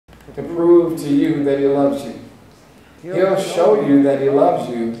to prove to you that he loves you. He'll show you that he loves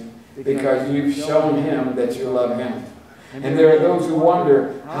you because you've shown him that you love him. And there are those who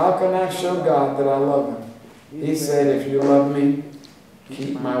wonder, how can I show God that I love him? He said, if you love me,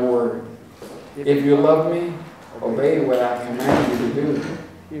 keep my word. If you love me, obey what I command you to do.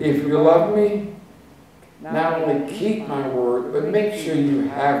 If you love me, not only keep my word, but make sure you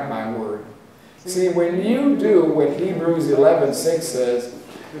have my word. See, when you do what Hebrews 11:6 says,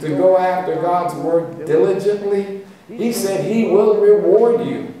 to go after God's word diligently, he said he will reward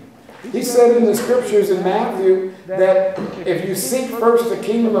you. He said in the scriptures in Matthew that if you seek first the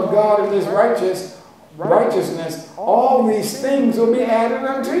kingdom of God and his righteousness, all these things will be added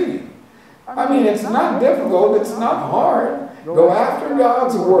unto you. I mean, it's not difficult, it's not hard. Go after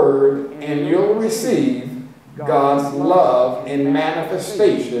God's word and you'll receive God's love in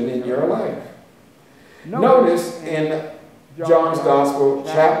manifestation in your life. Notice in John's Gospel,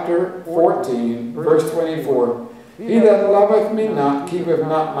 chapter 14, verse 24, he that loveth me not, keepeth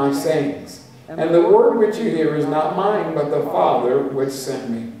not my sayings. And the word which you hear is not mine, but the Father which sent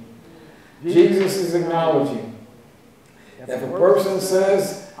me. Jesus is acknowledging, if a person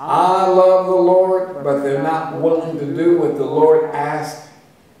says, I love the Lord, but they're not willing to do what the Lord asked,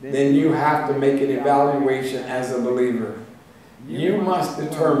 then you have to make an evaluation as a believer. You must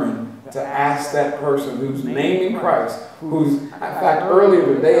determine to ask that person who's naming Christ, in fact,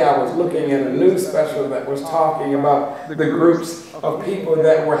 earlier today I was looking at a news special that was talking about the groups of people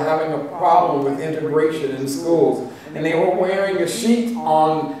that were having a problem with integration in schools. And they were wearing a sheet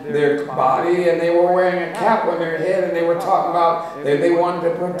on their body, and they were wearing a cap on their head, and they were talking about that they wanted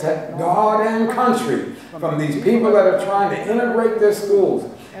to protect God and country from these people that are trying to integrate their schools.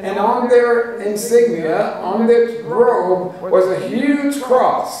 And on their insignia, on their robe, was a huge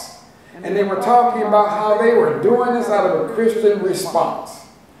cross. And they were talking about how they were doing this out of a Christian response.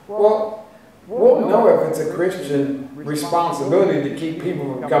 Well, we'll know if it's a Christian responsibility to keep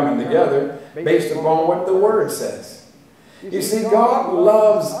people from coming together based upon what the Word says. You see, God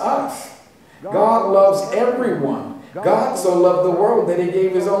loves us. God loves everyone. God so loved the world that he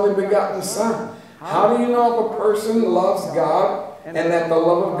gave his only begotten Son. How do you know if a person loves God and that the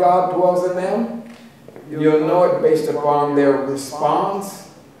love of God dwells in them? You'll know it based upon their response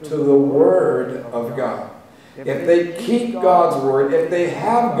to the Word of God. If they keep God's Word, if they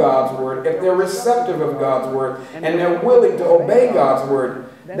have God's Word, if they're receptive of God's Word, and they're willing to obey God's Word,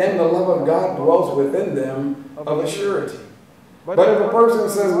 then the love of God dwells within them of a surety. But if a person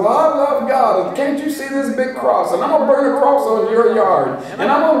says, well, I love God, and can't you see this big cross? And I'm going to burn a cross on your yard, and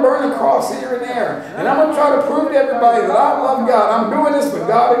I'm going to burn a cross here and there, and I'm going to try to prove to everybody that I love God. I'm doing this for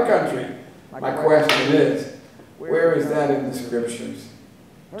God and country. My question is, where is that in the Scriptures?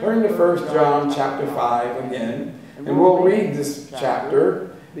 Turn to 1 John chapter 5 again, and we'll read this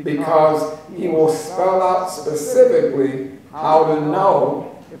chapter because he will spell out specifically how to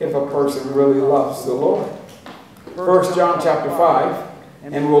know if a person really loves the Lord. 1 John chapter 5,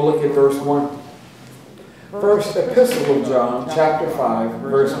 and we'll look at verse 1. First Epistle of John chapter 5,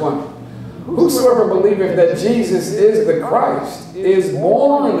 verse 1. Whosoever believeth that Jesus is the Christ is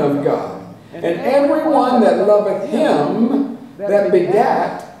born of God, and everyone that loveth him that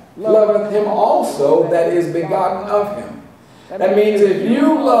begat, loveth him also that is begotten of him. That means if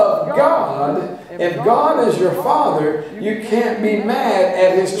you love God, if God is your Father, you can't be mad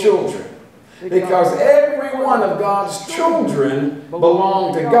at his children. Because every one of God's children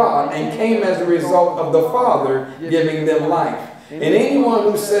belonged to God and came as a result of the Father giving them life. And anyone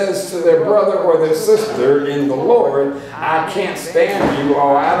who says to their brother or their sister in the Lord, I can't stand you,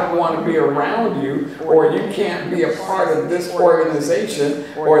 or I don't want to be around you, or you can't be a part of this organization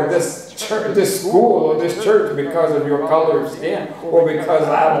or this church, this school or this church because of your color of skin or because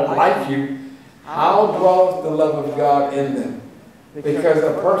I don't like you, how dwells the love of God in them? Because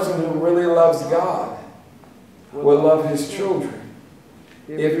a person who really loves God will love his children.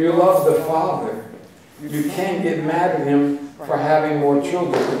 If you love the Father, you can't get mad at him for having more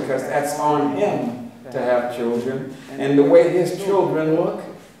children because that's on him to have children. And the way his children look,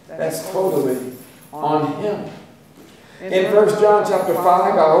 that's totally on him. In 1 John chapter 5,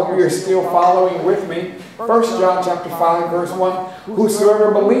 I hope you're still following with me. 1 John chapter 5, verse 1,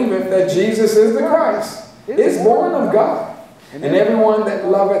 whosoever believeth that Jesus is the Christ is born of God. And everyone that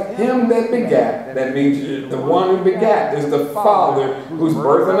loveth him that begat, that means the one who begat is the Father who's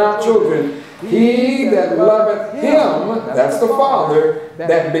birthing out children. He that loveth him, that's the Father,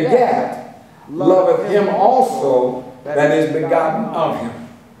 that begat, loveth him also that is begotten of him.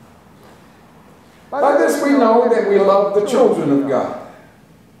 By this we know that we love the children of God,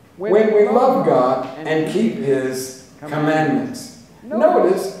 when we love God and keep his commandments.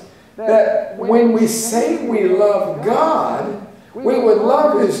 Notice, that when we say we love God, we would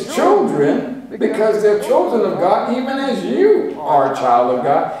love His children because they're children of God, even as you are a child of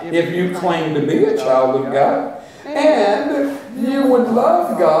God, if you claim to be a child of God. And you would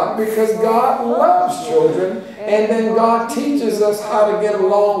love God because God loves children, and then God teaches us how to get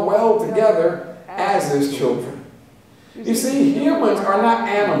along well together as His children. You see, humans are not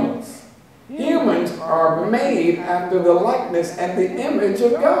animals. Humans are made after the likeness and the image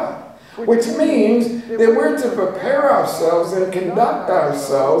of God, which means that we're to prepare ourselves and conduct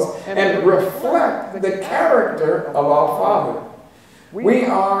ourselves and reflect the character of our Father. We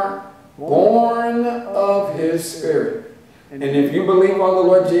are born of His Spirit. And if you believe on the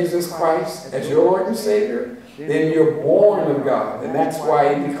Lord Jesus Christ as your Lord and Savior, then you're born of God. And that's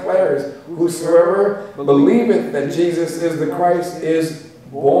why He declares, whosoever believeth that Jesus is the Christ is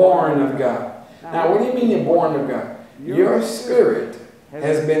born of God. Now, what do you mean you're born of God? Your spirit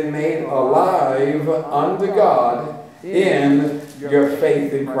has been made alive unto God in your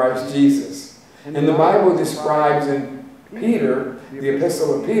faith in Christ Jesus. And the Bible describes in Peter, the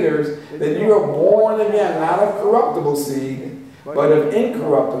epistle of Peter, that you are born again, not of corruptible seed, but of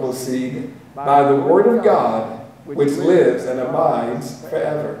incorruptible seed, by the word of God, which lives and abides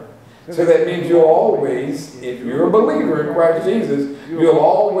forever. So that means you'll always, if you're a believer in Christ Jesus, you'll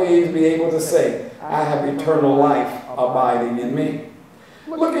always be able to say, I have eternal life abiding in me.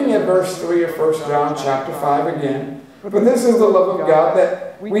 Looking at verse 3 of 1 John chapter 5 again, for this is the love of God,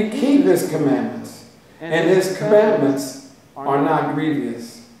 that we keep His commandments, and His commandments are not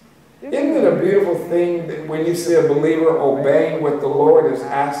grievous. Isn't it a beautiful thing that when you see a believer obeying what the Lord has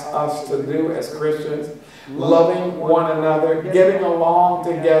asked us to do as Christians, loving one another, getting along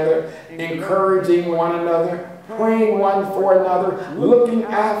together, encouraging one another, praying one for another, looking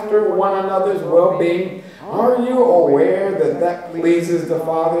after one another's well-being? Are you aware that that pleases the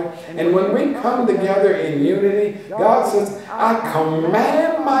Father? And when we come together in unity, God says, I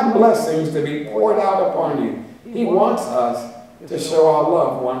command my blessings to be poured out upon you. He wants us to show our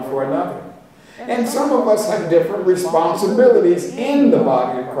love one for another. And some of us have different responsibilities in the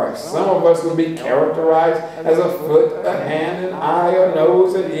body of Christ. Some of us will be characterized as a foot, a hand, an eye, a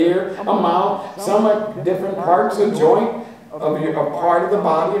nose, an ear, a mouth. Some are different parts, a joint of a part of the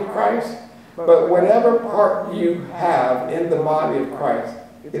body of Christ. But whatever part you have in the body of Christ,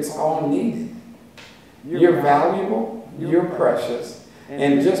 it's all needed. You're valuable, you're precious,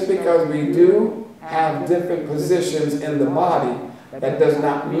 and just because we do have different positions in the body, that does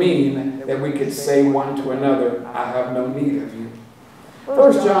not mean that we could say one to another, I have no need of you.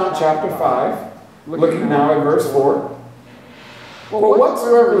 1 John chapter 5, looking now at verse 4. For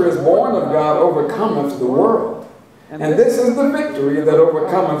whatsoever is born of God overcometh the world. And this is the victory that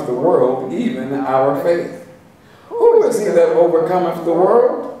overcometh the world, even our faith. Who is he that overcometh the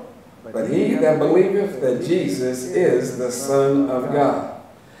world? But he that believeth that Jesus is the Son of God.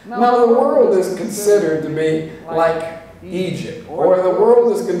 Now the world is considered to be like Egypt, or the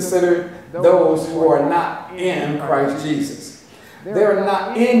world is considered those who are not in Christ Jesus. They're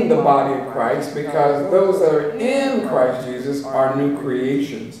not in the body of Christ because those that are in Christ Jesus are new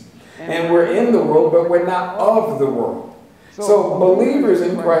creations. And we're in the world, but we're not of the world. So believers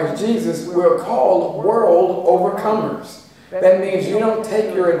in Christ Jesus, we're called world overcomers. That means you don't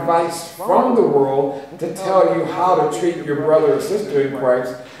take your advice from the world to tell you how to treat your brother or sister in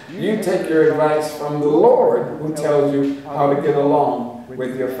Christ. You take your advice from the Lord, who tells you how to get along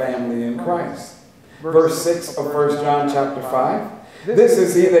with your family in Christ. Verse 6 of 1 John chapter 5. This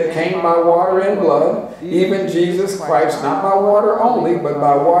is he that came by water and blood, even Jesus Christ, not by water only, but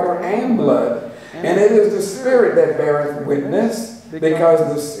by water and blood. And it is the Spirit that beareth witness, because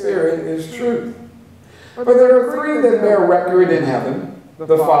the Spirit is truth. For there are three that bear record in heaven,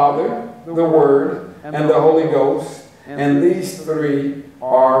 the Father, the Word, and the Holy Ghost, and these three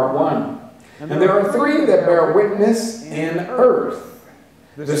are one. And there are three that bear witness in earth,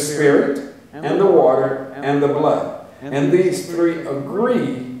 the Spirit, and the water, and the blood. And these three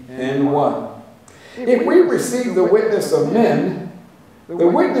agree in one. If we receive the witness of men, the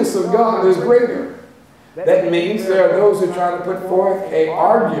witness of God is greater. That means there are those who try to put forth an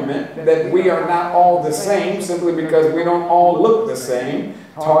argument that we are not all the same simply because we don't all look the same,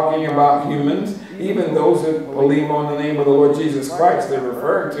 talking about humans. Even those who believe on the name of the Lord Jesus Christ, they're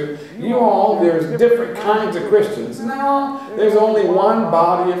referring to. There's different kinds of Christians. No, there's only one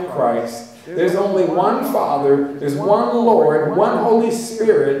body of Christ. There's only one Father, there's one Lord, one Holy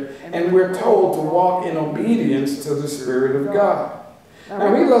Spirit, and we're told to walk in obedience to the Spirit of God.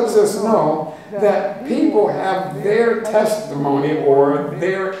 Now he lets us know that people have their testimony or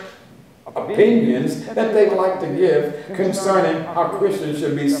their opinions that they'd like to give concerning how Christians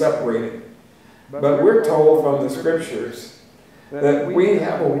should be separated. But we're told from the Scriptures that we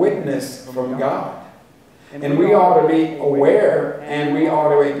have a witness from God. And we ought to be aware and we ought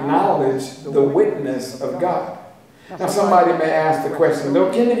to acknowledge the witness of God. Now somebody may ask the question,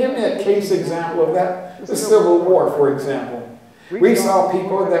 though, can you give me a case example of that? The Civil War, for example. We saw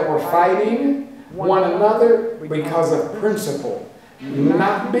people that were fighting one another because of principle,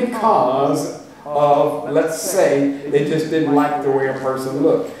 not because of, let's say, they just didn't like the way a person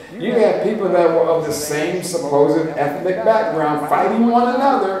looked. You had people that were of the same supposed ethnic background fighting one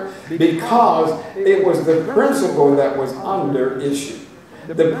another because it was the principle that was under issue.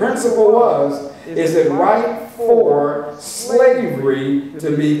 The principle was, is it right for slavery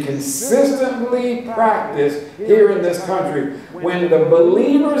to be consistently practiced here in this country when the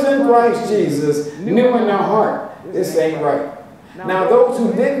believers in Christ Jesus knew in their heart, this ain't right? Now those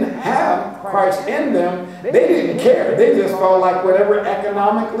who didn't have Christ in them, they didn't care. They just felt like whatever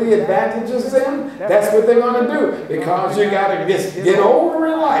economically advantages them, that's what they're going to do. Because you got to get over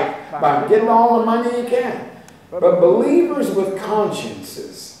in life by getting all the money you can. But believers with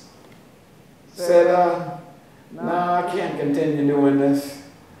consciences said, no, I can't continue doing this.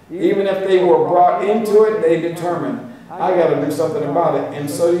 Even if they were brought into it, they determined, I got to do something about it. And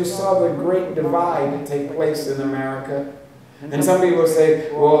so you saw the great divide take place in America. And some people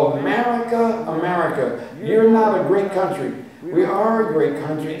say, well, America, you're not a great country. We are a great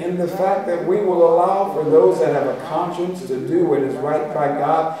country in the fact that we will allow for those that have a conscience to do what is right by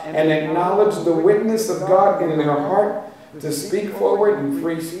God and acknowledge the witness of God in their heart to speak forward in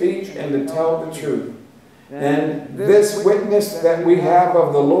free speech and to tell the truth. And this witness that we have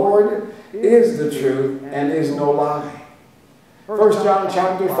of the Lord is the truth and is no lie. 1 John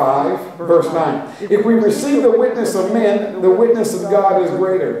chapter 5, verse 9. If we receive the witness of men, the witness of God is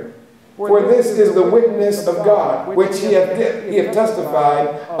greater. For this is the witness of God, which he hath testified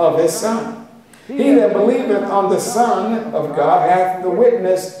of his Son. He that believeth on the Son of God hath the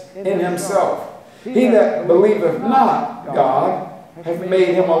witness in himself. He that believeth not God hath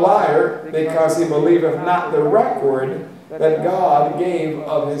made him a liar, because he believeth not the record that God gave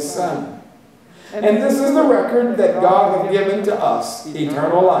of his Son. And this is the record that God hath given to us,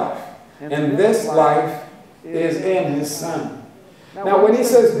 eternal life. And this life is in his Son. Now when he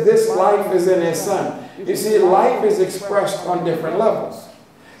says this life is in his Son, you see, life is expressed on different levels.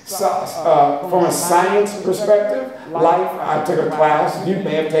 So, from a science perspective, life, I took a class, you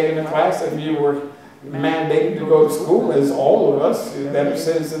may have taken a class if you were mandated to go to school, as all of us that are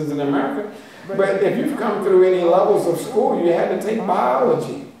citizens in America. But if you've come through any levels of school, you had to take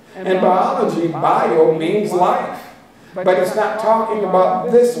biology. And biology, bio, means life. But it's not talking about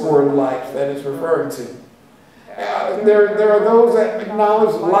this word life that it's referred to. There are those that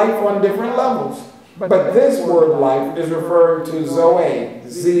acknowledge life on different levels. But this word life is referring to Zoe,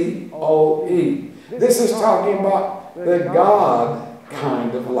 Z-O-E. This is talking about the God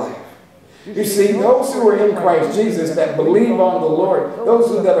kind of life. You see, those who are in Christ Jesus that believe on the Lord, those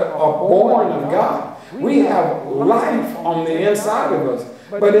who that are born of God, we have life on the inside of us.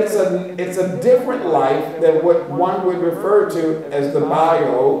 But it's a different life than what one would refer to as the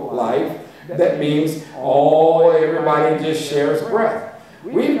bio life. That means, everybody just shares breath.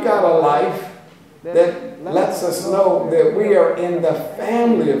 We've got a life that lets us know that we are in the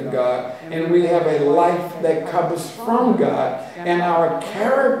family of God, and we have a life that comes from God, and our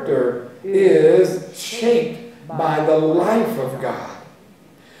character is shaped by the life of God.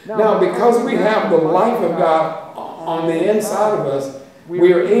 Now, because we have the life of God on the inside of us,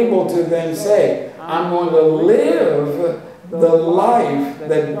 we are able to then say, I'm going to live the life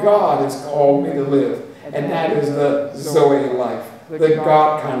that God has called me to live. And that is the Zoe life, the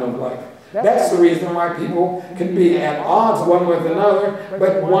God kind of life. That's the reason why people can be at odds one with another,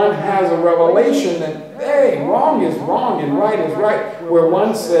 but one has a revelation that, hey, wrong is wrong and right is right. Where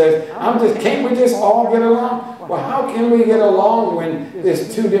one says, can't we just all get along? Well, how can we get along when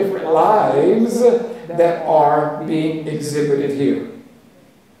there's two different lives that are being exhibited here?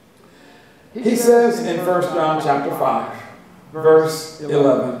 He says in 1 John chapter 5, verse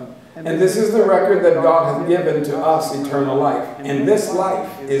 11, and this is the record that God hath given to us, eternal life, and this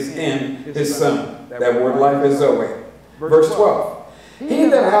life is in his Son. That word life is Zoe. Verse 12, he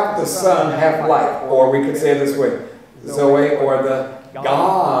that hath the Son hath life, or we could say it this way, Zoe, or the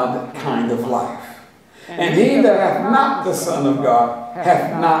God kind of life. And he that hath not the Son of God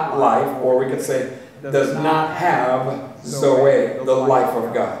hath not life, or we could say, does not have Zoe, the life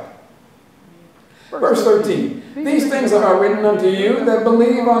of God. Verse 13, these things are written unto you that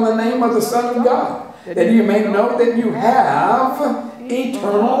believe on the name of the Son of God, that you may know that you have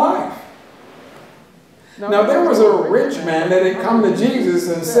eternal life. Now there was a rich man that had come to Jesus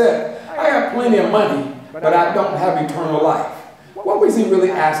and said, I have plenty of money, but I don't have eternal life. What was he really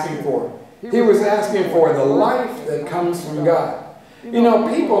asking for? He was asking for the life that comes from God. You know,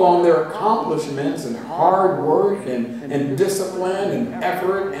 people on their accomplishments and hard work and discipline and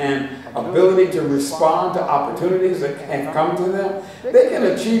effort and ability to respond to opportunities that have come to them, they can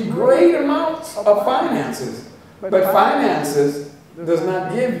achieve great amounts of finances. But finances does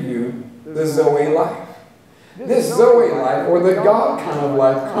not give you the Zoe life. This Zoe life, or the God kind of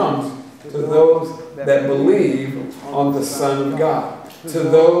life, comes to those that believe on the Son of God, to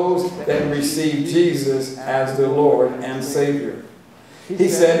those that receive Jesus as their Lord and Savior. He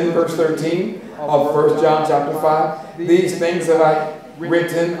said in verse 13 of 1 John chapter 5, these things have I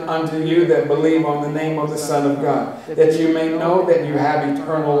written unto you that believe on the name of the Son of God, that you may know that you have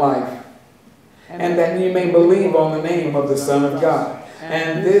eternal life, and that you may believe on the name of the Son of God.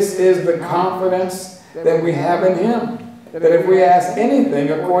 And this is the confidence that we have in him, that if we ask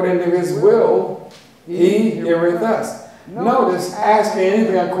anything according to his will, he heareth us. Notice, asking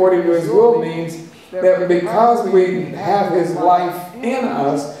anything according to his will means that because we have his life in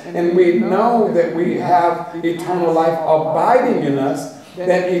us, and we know that we have eternal life abiding in us,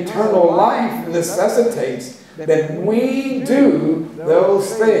 that eternal life necessitates that we do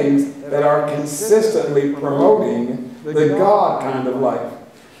those things that are consistently promoting the God kind of life.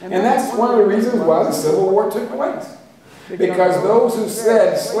 And that's one of the reasons why the Civil War took place. Because those who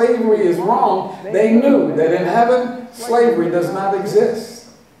said slavery is wrong, they knew that in heaven, slavery does not exist.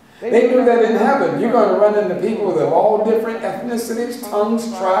 They knew that in heaven, you're going to run into people of all different ethnicities, tongues,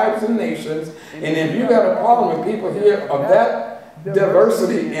 tribes, and nations. And if you've got a problem with people here of that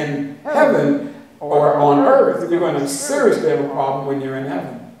diversity in heaven or on earth, you're going to seriously have a problem when you're in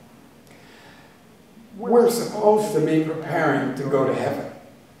heaven. We're supposed to be preparing to go to heaven.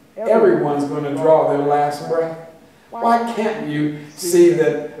 Everyone's going to draw their last breath. Why can't you see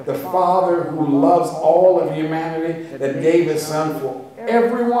that the Father who loves all of humanity, that gave his Son for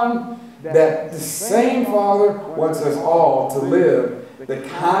everyone, that the same Father wants us all to live the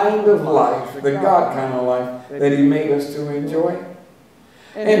kind of life, the God kind of life, that he made us to enjoy?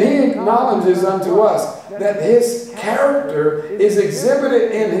 And he acknowledges unto us that his character is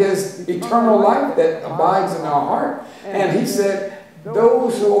exhibited in his eternal life that abides in our heart. And he said,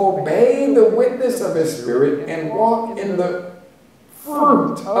 those who obey the witness of his Spirit and walk in the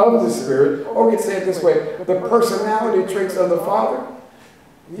fruit of the Spirit, or we could say it this way, the personality traits of the Father.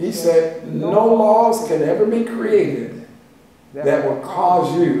 He said, no laws can ever be created that will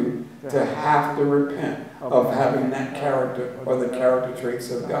cause you to have to repent of having that character or the character traits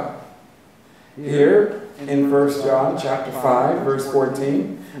of God. Here in 1 John chapter 5, verse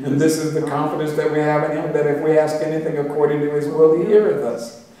 14, and this is the confidence that we have in him, that if we ask anything according to his will, he heareth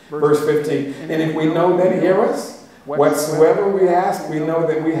us. Verse 15, and if we know that he heareth us, whatsoever we ask, we know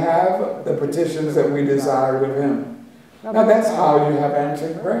that we have the petitions that we desired of him. Now that's how you have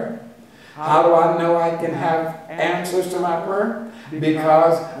answered prayer. How do I know I can have answers to my prayer?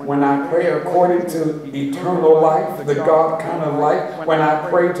 Because when I pray according to eternal life, the God kind of life, when I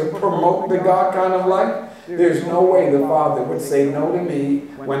pray to promote the God kind of life, there's no way the Father would say no to me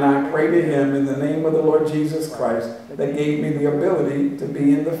when I pray to him in the name of the Lord Jesus Christ that gave me the ability to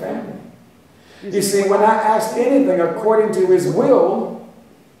be in the family. You see, when I ask anything according to his will,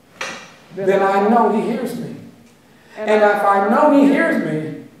 then I know he hears me. And if I know he hears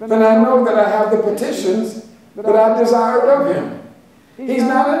me, then I know that I have the petitions that I desired of him. He's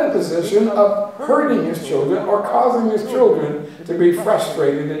not in a position of hurting his children or causing his children to be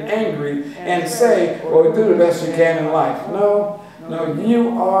frustrated and angry and say, well, do the best you can in life. No, you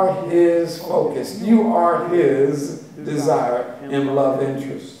are his focus. You are his desire and love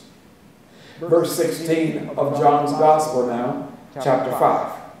interest. Verse 16 of John's Gospel now, chapter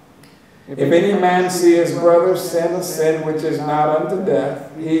 5. If any man see his brother sin a sin which is not unto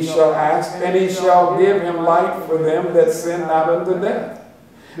death, he shall ask, and he shall give him light for them that sin not unto death.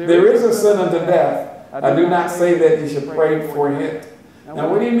 There is a sin unto death. I do not say that he should pray for it. Now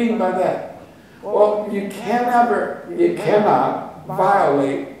what do you mean by that? Well, you cannot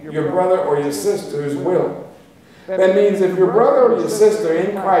violate your brother or your sister's will. That means if your brother or your sister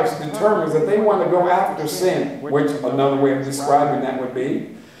in Christ determines that they want to go after sin, which another way of describing that would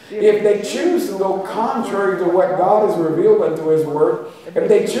be, if they choose to go contrary to what God has revealed unto his word, if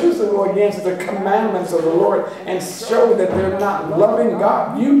they choose to go against the commandments of the Lord and show that they're not loving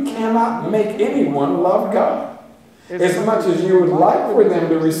God, you cannot make anyone love God. As much as you would like for them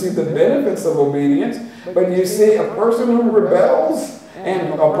to receive the benefits of obedience, but you see, a person who rebels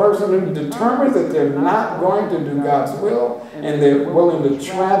And a person who determines that they're not going to do God's will and they're willing to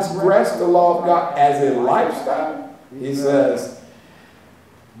transgress the law of God as a lifestyle, he says,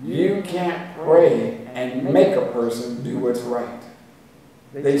 you can't pray and make a person do what's right.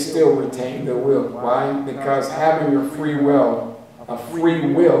 They still retain their will. Why? Because having a free will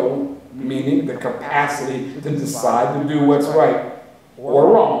meaning the capacity to decide to do what's right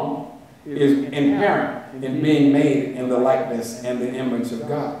or wrong, is inherent in being made in the likeness and the image of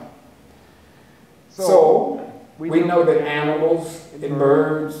God. So, we know that animals and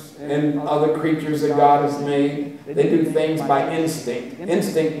birds and other creatures that God has made, they do things by instinct.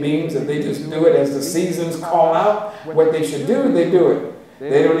 Instinct means that they just do it as the seasons call out. What they should do, they do it.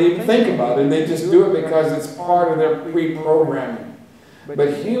 They don't even think about it. They just do it because it's part of their pre-programming.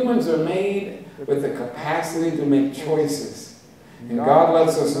 But humans are made with the capacity to make choices. And God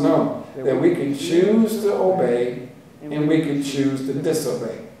lets us know that we can choose to obey and we can choose to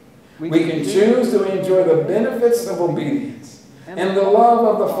disobey. We can choose to enjoy the benefits of obedience and the love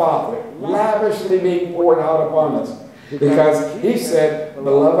of the Father lavishly being poured out upon us. Because he said,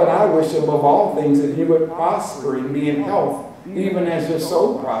 beloved, I wish above all things that you would prosper and be in health, even as your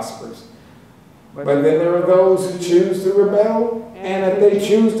soul prospers. But then there are those who choose to rebel, and if they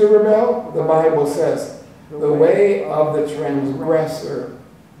choose to rebel, the Bible says, the way of the transgressor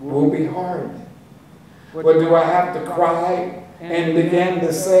will be hard. But do I have to cry and begin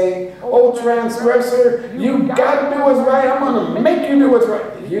to say, oh, transgressor, you got to do what's right. I'm going to make you do what's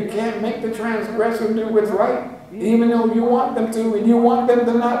right. You can't make the transgressor do what's right, even though you want them to, and you want them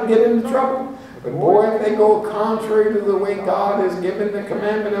to not get into trouble. But boy, if they go contrary to the way God has given the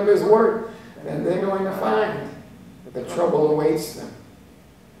commandment of his word, then they're going to find that the trouble awaits them.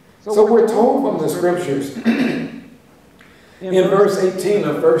 So we're told from the scriptures in verse 18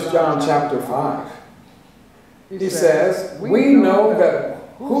 of 1 John chapter 5, he says, we know that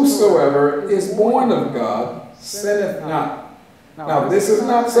whosoever is born of God sinneth not. Now this is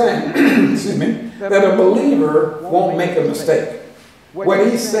not saying excuse me, that a believer won't make a mistake. What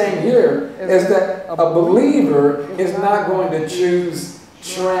he's saying here is that a believer is not going to choose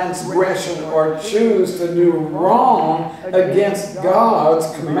transgression or choose to do wrong against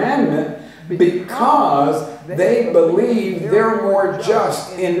God's commandment because they believe they're more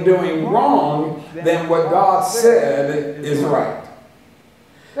just in doing wrong than what God said is right.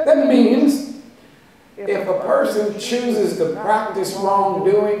 That means if a person chooses to practice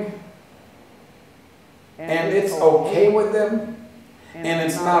wrongdoing and it's okay with them, and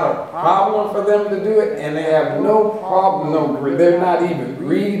it's not a problem for them to do it, and they have no problem, they're not even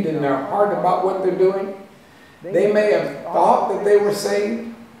grieved in their heart about what they're doing. They may have thought that they were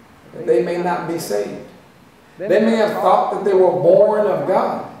saved, but they may not be saved. They may have thought that they were born of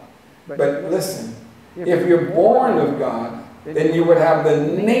God. But listen, if you're born of God, then you would have the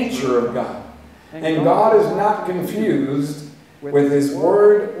nature of God. And God is not confused with his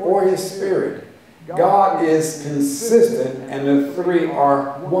word or his spirit. God is consistent, and the three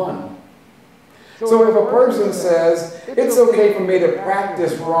are one. So if a person says, it's okay for me to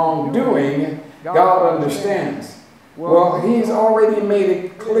practice wrongdoing, God understands. Well, he's already made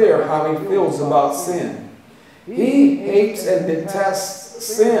it clear how he feels about sin. He hates and detests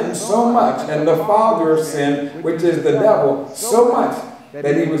sin so much, and the father of sin, which is the devil, so much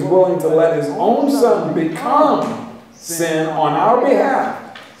that he was willing to let his own son become sin on our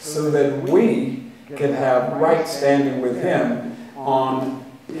behalf so that we can have right standing with him on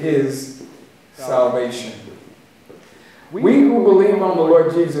his salvation. We who believe on the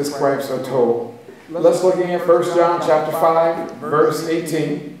Lord Jesus Christ are told. Let's look at 1 John chapter 5, verse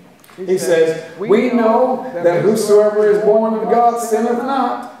 18. He says, we know that whosoever is born of God sinneth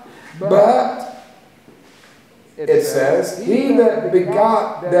not, but it says, he that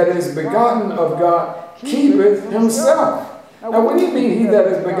is begotten of God keepeth himself. Now, what do you mean, he that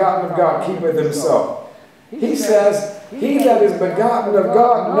is begotten of God keepeth himself? He says, he that is begotten of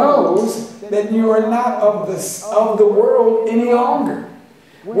God knows that you are not of the world any longer.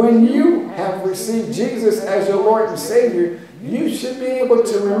 When you have received Jesus as your Lord and Savior, you should be able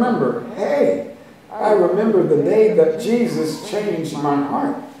to remember, hey, I remember the day that Jesus changed my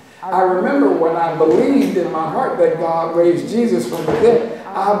heart. I remember when I believed in my heart that God raised Jesus from the dead.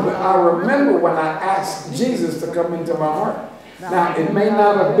 I remember when I asked Jesus to come into my heart. Now, it may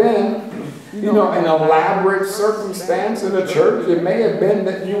not have been, an elaborate circumstance in a church. It may have been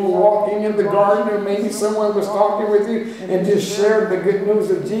that you were walking in the garden, or maybe someone was talking with you and just shared the good news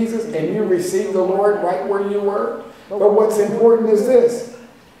of Jesus and you received the Lord right where you were. But what's important is this.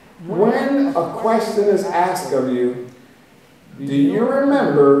 When a question is asked of you, do you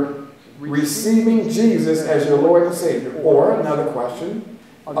remember receiving Jesus as your Lord and Savior. Or another question,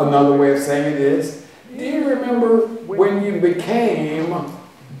 another way of saying it is, do you remember when you became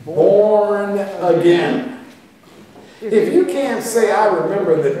born again? If you can't say, I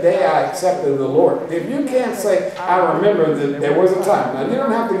remember the day I accepted the Lord, if you can't say, I remember that there was a time. Now, you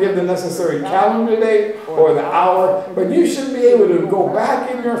don't have to give the necessary calendar date or the hour, but you should be able to go back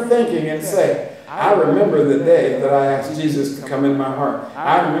in your thinking and say, I remember the day that I asked Jesus to come in my heart.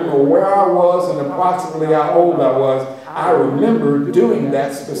 I remember where I was and approximately how old I was. I remember doing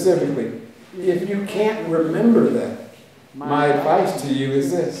that specifically. If you can't remember that, my advice to you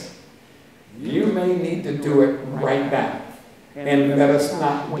is this. You may need to do it right now, and let us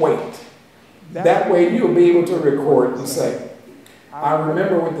not wait. That way you'll be able to record and say, I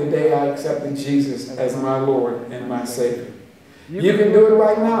remember with the day I accepted Jesus as my Lord and my Savior. You can do it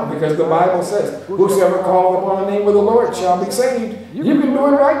right now because the Bible says, whosoever calleth upon the name of the Lord shall be saved. You can do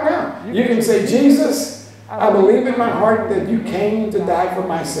it right now. You can say, Jesus, I believe in my heart that you came to die for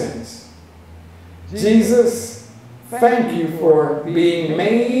my sins. Jesus, thank you for being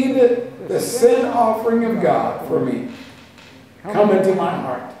made the sin offering of God for me. Come into my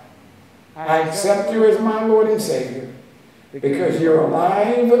heart. I accept you as my Lord and Savior because you're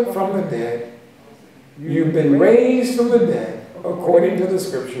alive from the dead. You've been raised from the dead according to the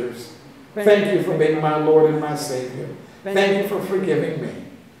Scriptures. Thank you for being my Lord and my Savior. Thank you for forgiving me.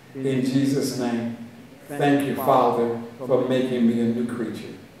 In Jesus' name, thank you, Father, for making me a new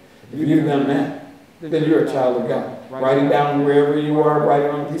creature. If you've done that, then you're a child of God. Write it down wherever you are, write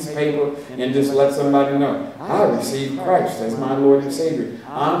it on a piece of paper, and just let somebody know. I received Christ as my Lord and Savior.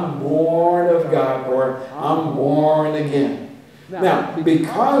 I'm born of God, or I'm born again. Now,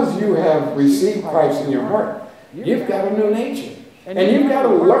 because you have received Christ in your heart, you've got a new nature. And you've got to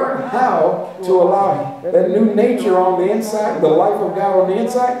learn how to allow that new nature on the inside, the life of God on the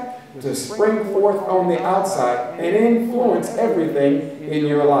inside, to spring forth on the outside and influence everything in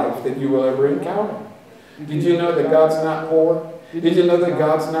your life that you will ever encounter. Did you know that God's not poor? Did you know that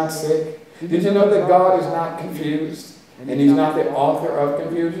God's not sick? Did you know that God is not confused? And He's not the author of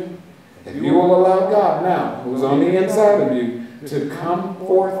confusion? If you will allow God now, who's on the inside of you, to come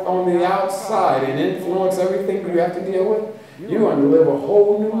forth on the outside and influence everything you have to deal with, you're going to live a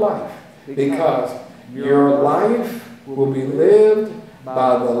whole new life. Because your life will be lived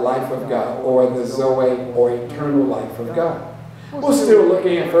by the life of God, or the Zoe, or eternal life of God. We're still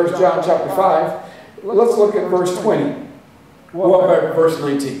looking at 1 John chapter 5. Let's look at verse 20. Well, verse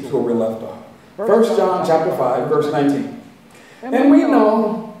 19 is where we left off. 1 John chapter 5, verse 19. And we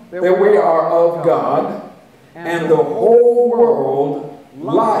know that we are of God, and the whole world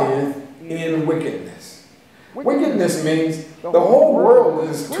lieth in wickedness. Wickedness means the whole world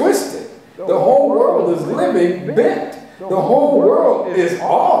is twisted. The whole world is living bent. The whole world is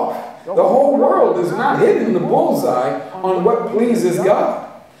off. The whole world is not hitting the bullseye on what pleases God.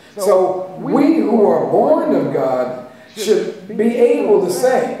 So we who are born of God should be able to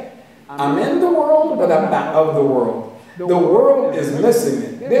say, I'm in the world, but I'm not of the world. The world is missing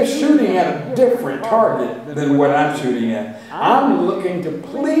it. They're shooting at a different target than what I'm shooting at. I'm looking to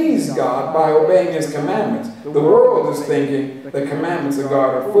please God by obeying His commandments. The world is thinking the commandments of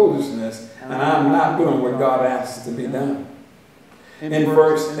God are foolishness, and I'm not doing what God asks to be done. In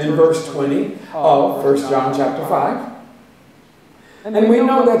verse 20 of 1 John chapter 5, and we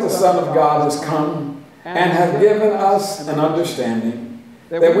know that the Son of God has come and hath given us an understanding,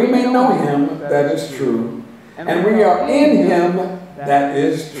 that we may know Him that is true, and we are in Him that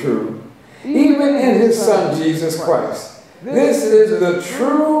is true, even in His Son Jesus Christ. This is the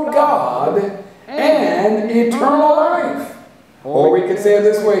true God and eternal life. Or we could say it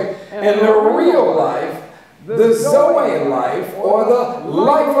this way, and the real life, the Zoe life, or the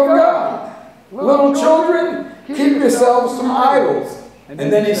life of God. Little children, keep yourselves from idols. And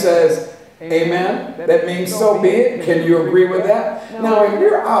then he says, amen. That means so be it. Can you agree with that? Now, if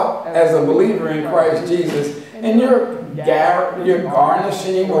you're out as a believer in Christ Jesus, and you're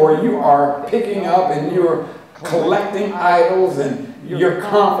garnishing, or you are picking up and you're collecting idols, and your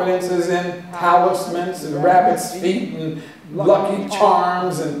confidence is in talismans and rabbit's feet and lucky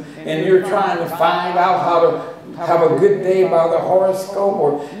charms, and you're trying to find out how to have a good day by the horoscope,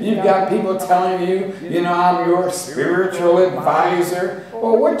 or you've got people telling you, I'm your spiritual advisor.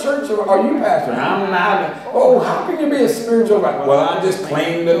 Well, what church are you pastoring? I'm not. Oh, how can you be a spiritual advisor? Well, I just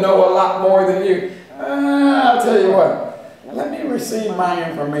claim to know a lot more than you. I'll tell you what. Let me receive my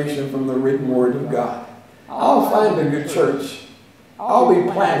information from the written word of God. I'll find a good church. I'll be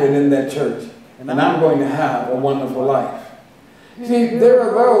planted in that church, and I'm going to have a wonderful life. See, there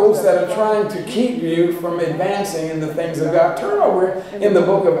are those that are trying to keep you from advancing in the things of God. Turn over in the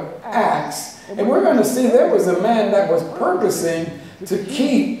book of Acts, and we're going to see there was a man that was purposing to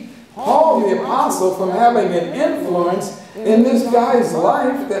keep Paul the apostle from having an influence in this guy's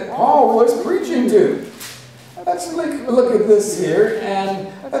life that Paul was preaching to. Let's look at this here,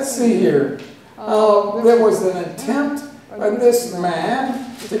 and let's see here. There was an attempt by this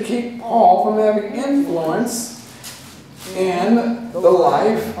man to keep Paul from having influence in the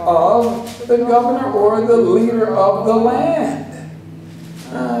life of the governor or the leader of the land.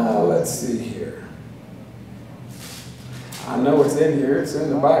 Let's see here. I know it's in here. It's in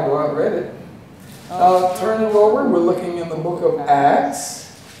the Bible. I read it. Turn it over. We're looking in the book of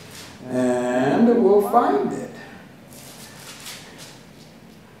Acts, and we'll find it.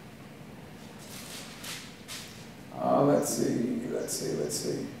 Let's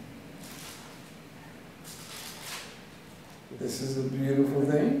see. This is a beautiful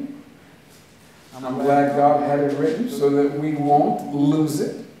thing. I'm glad God had it written so that we won't lose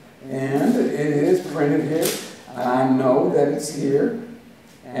it. And it is printed here. I know that it's here.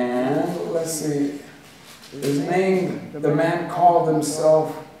 And let's see. His name, the man called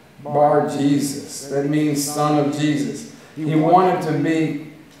himself Bar Jesus. That means son of Jesus. He wanted to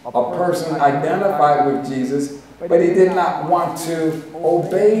be a person identified with Jesus, but he did not want to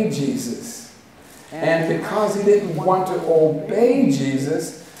obey Jesus. And because he didn't want to obey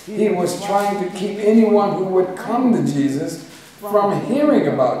Jesus, he was trying to keep anyone who would come to Jesus from hearing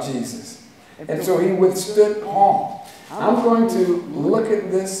about Jesus. And so he withstood Paul. I'm going to look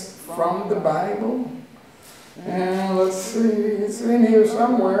at this from the Bible. And let's see, it's in here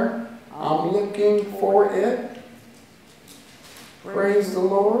somewhere. I'm looking for it. Praise the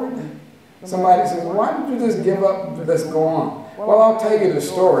Lord. Somebody says, why don't you just give up? Let's go on. Well, I'll tell you the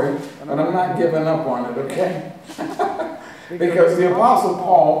story, but I'm not giving up on it, okay? Because the Apostle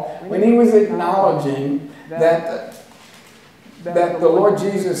Paul, when he was acknowledging that the Lord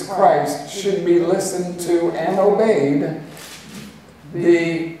Jesus Christ should be listened to and obeyed,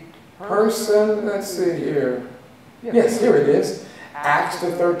 the person, let's see here. Yes, here it is. Acts the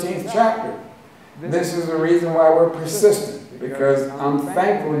 13th chapter. This is the reason why we're persistent, because I'm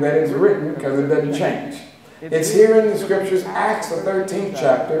thankful that it's written, because it doesn't change. It's here in the scriptures, Acts the 13th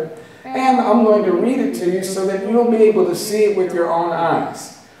chapter, and I'm going to read it to you so that you'll be able to see it with your own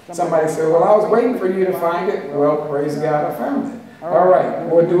eyes. Somebody said, well, I was waiting for you to find it. Well, praise God, I found it. All right,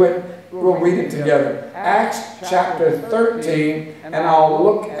 we'll do it. We'll read it together. Acts chapter 13, and I'll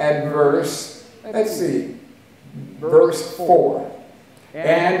look at verse, let's see, verse 4.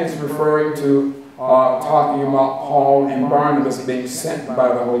 And it's referring to talking about Paul and Barnabas being sent by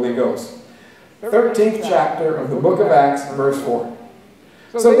the Holy Ghost. 13th chapter of the book of Acts, verse 4.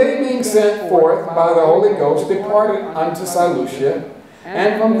 So they being sent forth by the Holy Ghost departed unto Seleucia,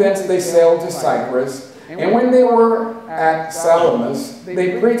 and from thence they sailed to Cyprus. And when they were at Salamis,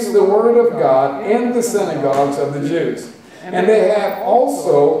 they preached the word of God in the synagogues of the Jews. And they had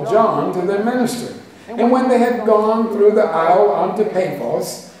also John to their minister. And when they had gone through the isle unto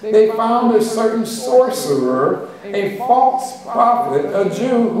Paphos, they found a certain sorcerer, a false prophet, a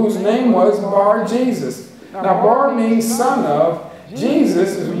Jew, whose name was Bar Jesus. Now Bar means son of.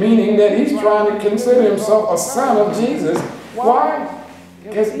 Jesus is meaning that he's trying to consider himself a son of Jesus. Why?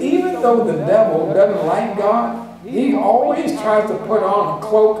 Because even though the devil doesn't like God, he always tries to put on a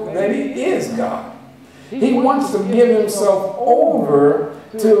cloak that he is God. He wants to give himself over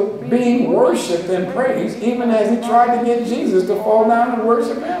to being worshipped and praised, even as he tried to get Jesus to fall down and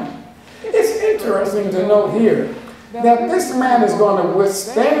worship him. It's interesting to note here that this man is going to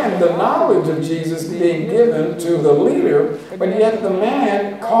withstand the knowledge of Jesus being given to the leader, but yet the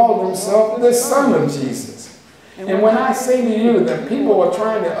man called himself the son of Jesus. And when I say to you that people are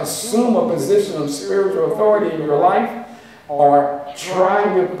trying to assume a position of spiritual authority in your life, or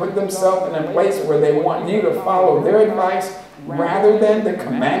trying to put themselves in a place where they want you to follow their advice rather than the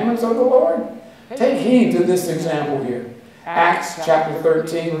commandments of the Lord, take heed to this example here. Acts chapter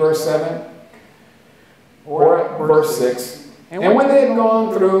 13, verse 7, or verse 6. And when they had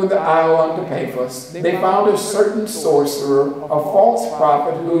gone through the isle unto Paphos, they found a certain sorcerer, a false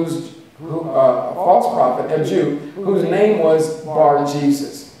prophet, a Jew, whose name was Bar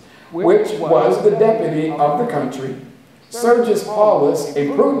Jesus, which was the deputy of the country. Sergius Paulus,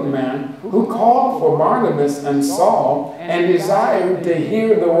 a prudent man, who called for Barnabas and Saul, and desired to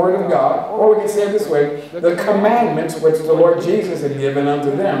hear the word of God, or we can say it this way, the commandments which the Lord Jesus had given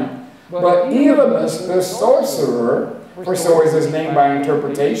unto them. But Elymas the sorcerer, for so is his name by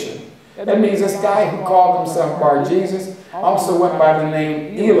interpretation. That means this guy who called himself Bar Jesus also went by the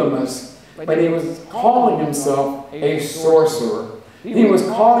name Elymas, but he was calling himself a sorcerer. He was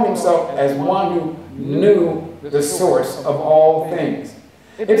calling himself as one who knew the source of all things.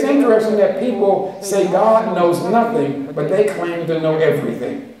 It's interesting that people say God knows nothing, but they claim to know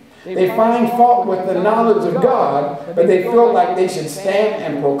everything. They find fault with the knowledge of God, but they feel like they should stand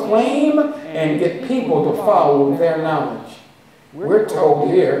and proclaim and get people to follow their knowledge. We're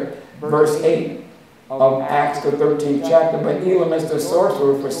told here, verse 8 of Acts, the 13th chapter, but Elymas the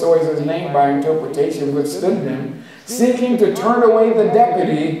sorcerer, for so is his name by interpretation, withstood him, seeking to turn away the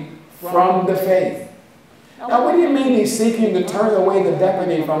deputy from the faith. Now, what do you mean he's seeking to turn away the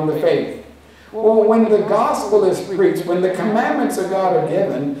deputy from the faith? Well, when the gospel is preached, when the commandments of God are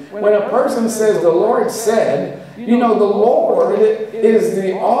given, when a person says the Lord said, you know, the Lord is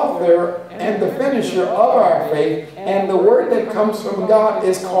the author and the finisher of our faith, and the word that comes from God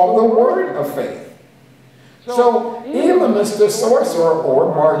is called the word of faith. So Elymas the sorcerer, or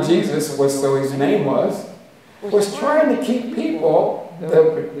Bar Jesus, was so his name was trying to keep people,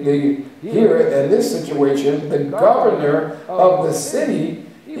 here in this situation, the governor of the city,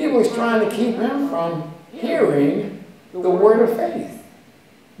 he was trying to keep him from hearing the word of faith.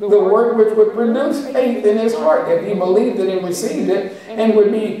 The word which would produce faith in his heart if he believed it and received it, and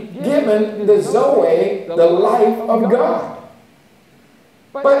would be given the Zoe, the life of God.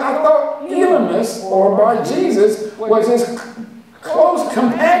 But I thought Elymas, or Bar Jesus, was his close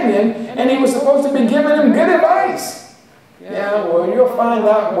companion, and he was supposed to be giving him good advice. Yeah, well, you'll find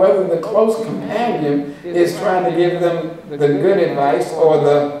out whether the close companion is trying to give them the good advice or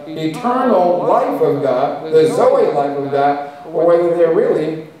the eternal life of God, the Zoe life of God, or whether they're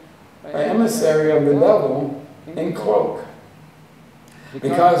really an emissary of the devil in cloak.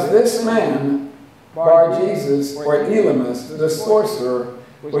 Because this man, Bar Jesus, or Elymas, the sorcerer,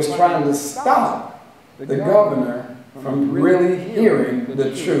 was trying to stop the governor from really hearing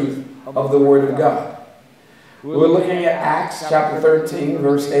the truth of the Word of God. We're looking at Acts chapter 13,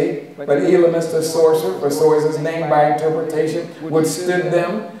 verse 8. But Elymas the sorcerer, for so is his name by interpretation, withstood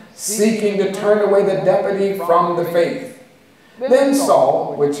them, seeking to turn away the deputy from the faith. Then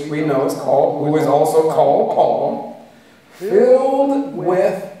Saul, which we know is called, who is also called Paul, filled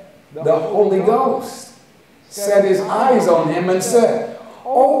with the Holy Ghost, set his eyes on him and said,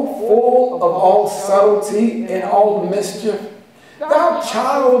 O full of all subtlety and all mischief, thou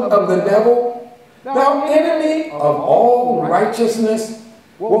child of the devil, thou enemy of all righteousness,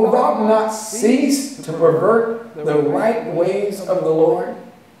 wilt thou not cease to pervert the right ways of the Lord?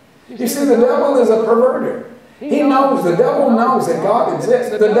 You see, the devil is a perverter. He knows, the devil knows that God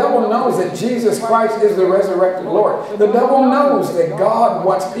exists. The devil knows that Jesus Christ is the resurrected Lord. The devil knows that God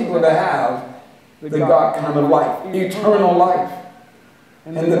wants people to have the God kind of life, eternal life.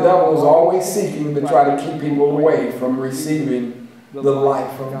 And the devil is always seeking to try to keep people away from receiving the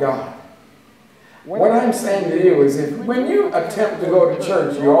life of God. What I'm saying to you is, if when you attempt to go to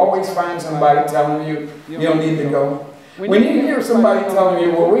church, you always find somebody telling you you don't need to go. When you hear somebody telling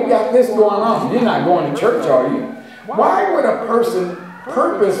you, well, we got this going on, you're not going to church, are you? Why would a person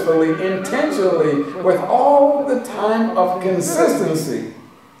purposefully, intentionally, with all the time of consistency,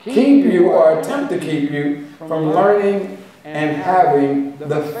 keep you or attempt to keep you from learning and having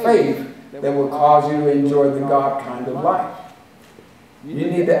the faith that will cause you to enjoy the God kind of life? You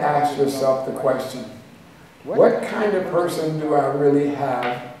need to ask yourself the question, what kind of person do I really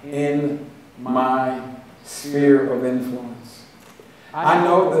have in my sphere of influence? I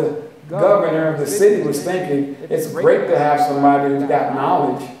know the governor of the city was thinking, it's great to have somebody who's got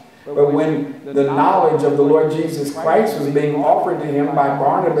knowledge, but when the knowledge of the Lord Jesus Christ was being offered to him by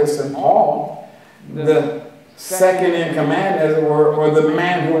Barnabas and Paul, the second in command, as it were, or the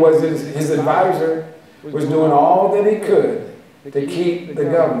man who was his advisor, was doing all that he could to keep the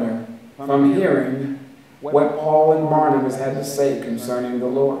governor from hearing what Paul and Barnabas had to say concerning the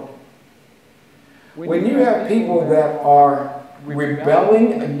Lord. When you have people that are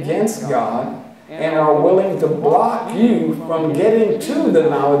rebelling against God and are willing to block you from getting to the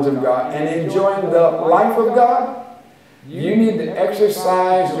knowledge of God and enjoying the life of God, you need to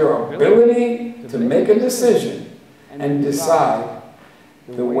exercise your ability to make a decision and decide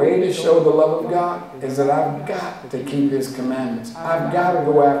the way to show the love of God is that I've got to keep His commandments. I've got to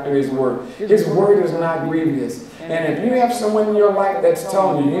go after His Word. His Word is not grievous. And if you have someone in your life that's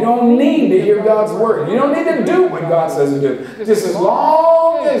telling you, you don't need to hear God's Word. You don't need to do what God says to do. Just as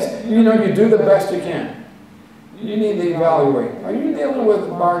long as, you do the best you can. You need to evaluate. Are you dealing with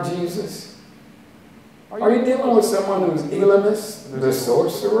Bar Jesus? Are you dealing with someone who's Elymas, the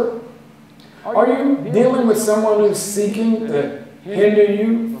sorcerer? Are you dealing with someone who's seeking to hinder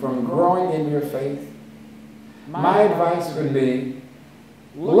you from growing in your faith? My advice would be,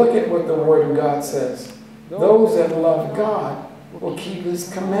 look at what the Word of God says. Those that love God will keep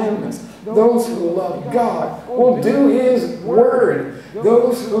His commandments. Those who love God will do His word.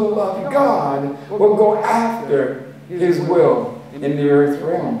 Those who love God will go after His will in the earth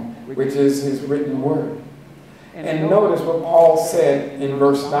realm, which is His written word. And notice what Paul said in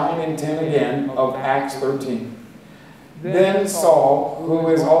verse 9 and 10 again of Acts 13. Then Saul, who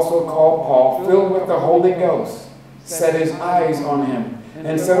is also called Paul, filled with the Holy Ghost, set his eyes on him,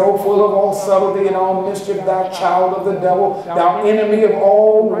 and said, O full of all subtlety and all mischief, thou child of the devil, thou enemy of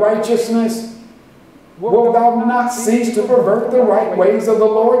all righteousness, wilt thou not cease to pervert the right ways of the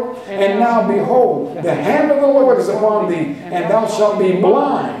Lord? And now, behold, the hand of the Lord is upon thee, and thou shalt be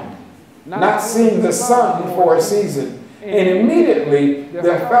blind, not seeing the sun for a season. And immediately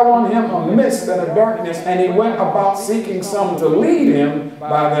there fell on him a mist and a darkness, and he went about seeking some to lead him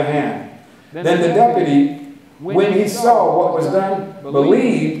by the hand. Then the deputy, when he saw what was done,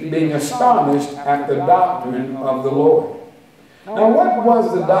 believed, being astonished at the doctrine of the Lord. Now, what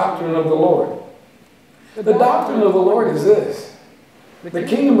was the doctrine of the Lord? The doctrine of the Lord is this: the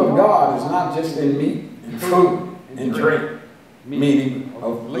kingdom of God is not just in meat and food and drink, meaning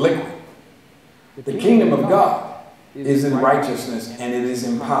of liquid. The kingdom of God is in righteousness, and it is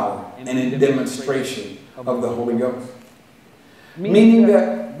in power and in demonstration of the Holy Ghost. Meaning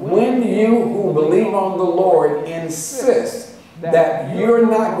that when you who believe on the Lord insist that you're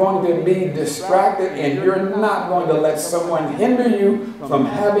not going to be distracted and you're not going to let someone hinder you from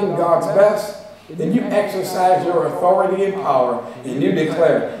having God's best, then you exercise your authority and power and you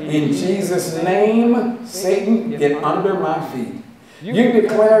declare, in Jesus' name, Satan, get under my feet. You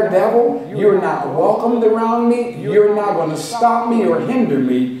declare, devil, you're not welcomed around me. You're not going to stop me or hinder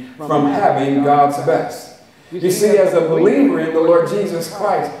me from having God's best. You see, as a believer in the Lord Jesus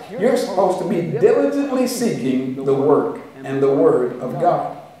Christ, you're supposed to be diligently seeking the work and the word of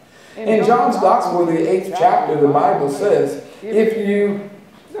God. In John's Gospel, the 8th chapter, the Bible says, if you...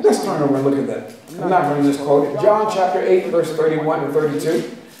 Let's turn over and look at that. I'm not going to just quote it. John chapter 8, verse 31 and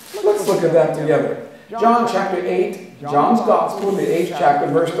 32. Let's look at that together. John chapter 8, John's Gospel, the 8th chapter,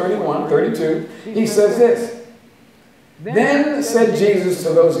 verse 31, 32, he says this: Then said Jesus to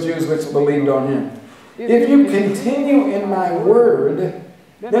those Jews which believed on him, If you continue in my word,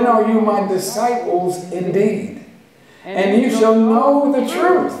 then are you my disciples indeed. And you shall know the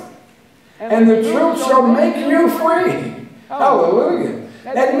truth, and the truth shall make you free. Hallelujah.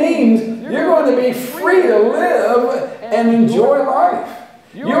 That means you're going to be free to live and enjoy life.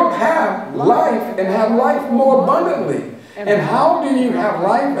 You'll have life and have life more abundantly. And how do you have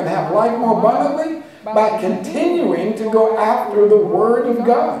life and have life more abundantly? By continuing to go after the Word of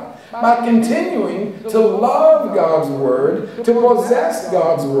God. By continuing to love God's Word, to possess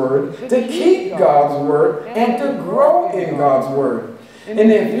God's Word, to keep God's Word, and to grow in God's Word. And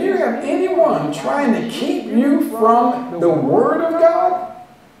if you have anyone trying to keep you from the Word of God,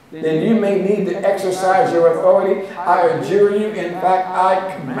 then you may need to exercise your authority. I adjure you, in fact,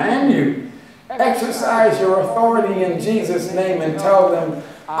 I command you, exercise your authority in Jesus' name and tell them,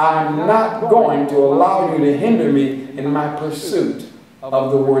 I'm not going to allow you to hinder me in my pursuit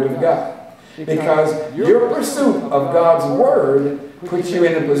of the Word of God. Because your pursuit of God's Word puts you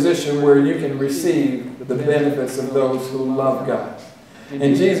in a position where you can receive the benefits of those who love God.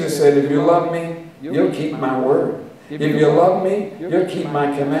 And Jesus said, if you love me, you'll keep my word. If you love me, you'll keep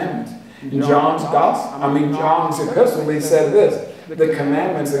my commandments. In John's epistle, he said this: the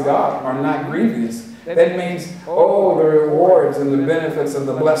commandments of God are not grievous. That means, oh, the rewards and the benefits and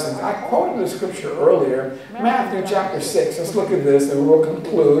the blessings. I quoted the scripture earlier, Matthew chapter 6. Let's look at this and we'll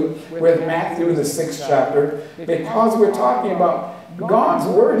conclude with Matthew the 6th chapter, because we're talking about God's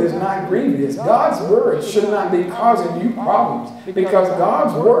word is not grievous. God's word should not be causing you problems, because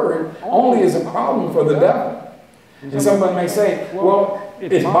God's word only is a problem for the devil. And someone may say, well,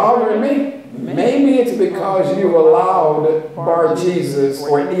 it's bothering me. Maybe it's because you allowed Bar Jesus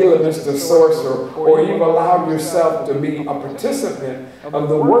or Elymas the sorcerer, or you've allowed yourself to be a participant of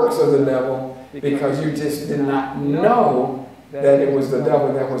the works of the devil because you just did not know that it was the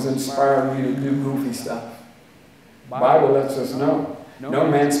devil that was inspiring you to do goofy stuff. The Bible lets us know. No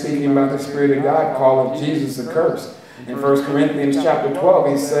man speaking about the Spirit of God calleth Jesus accursed. In 1 Corinthians chapter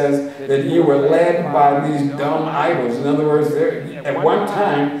 12, he says that you were led by these dumb idols. In other words, at one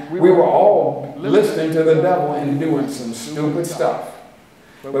time, we were all listening to the devil and doing some stupid stuff.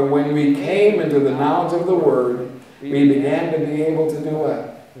 But when we came into the knowledge of the Word, we began to be able to do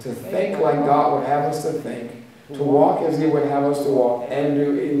what? To think like God would have us to think, to walk as He would have us to walk, and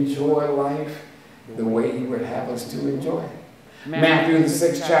to enjoy life the way He would have us to enjoy it. Matthew the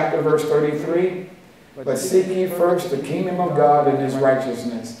 6th chapter, verse 33, but seek ye first the kingdom of God and His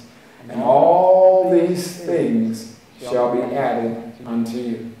righteousness, and all these things shall be added unto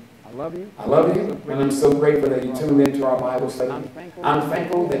you. I love you. I love you, and I'm so grateful that you tuned into our Bible study. I'm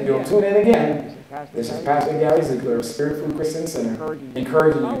thankful that you'll tune in again. This is Pastor Garry Zeigler of Spirit Food Christian Center,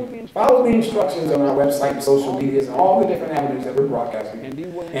 encouraging you. Follow the instructions on our website and social medias and all the different avenues that we're broadcasting. And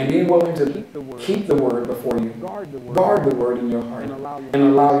be willing to keep the word before you. Guard the word in your heart. And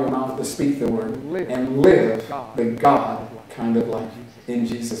allow your mouth to speak the word. And live the God kind of life. In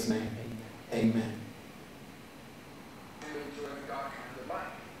Jesus' name, amen.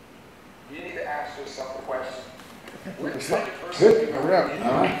 You need to ask yourself a question. Good. All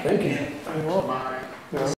right. Thank you.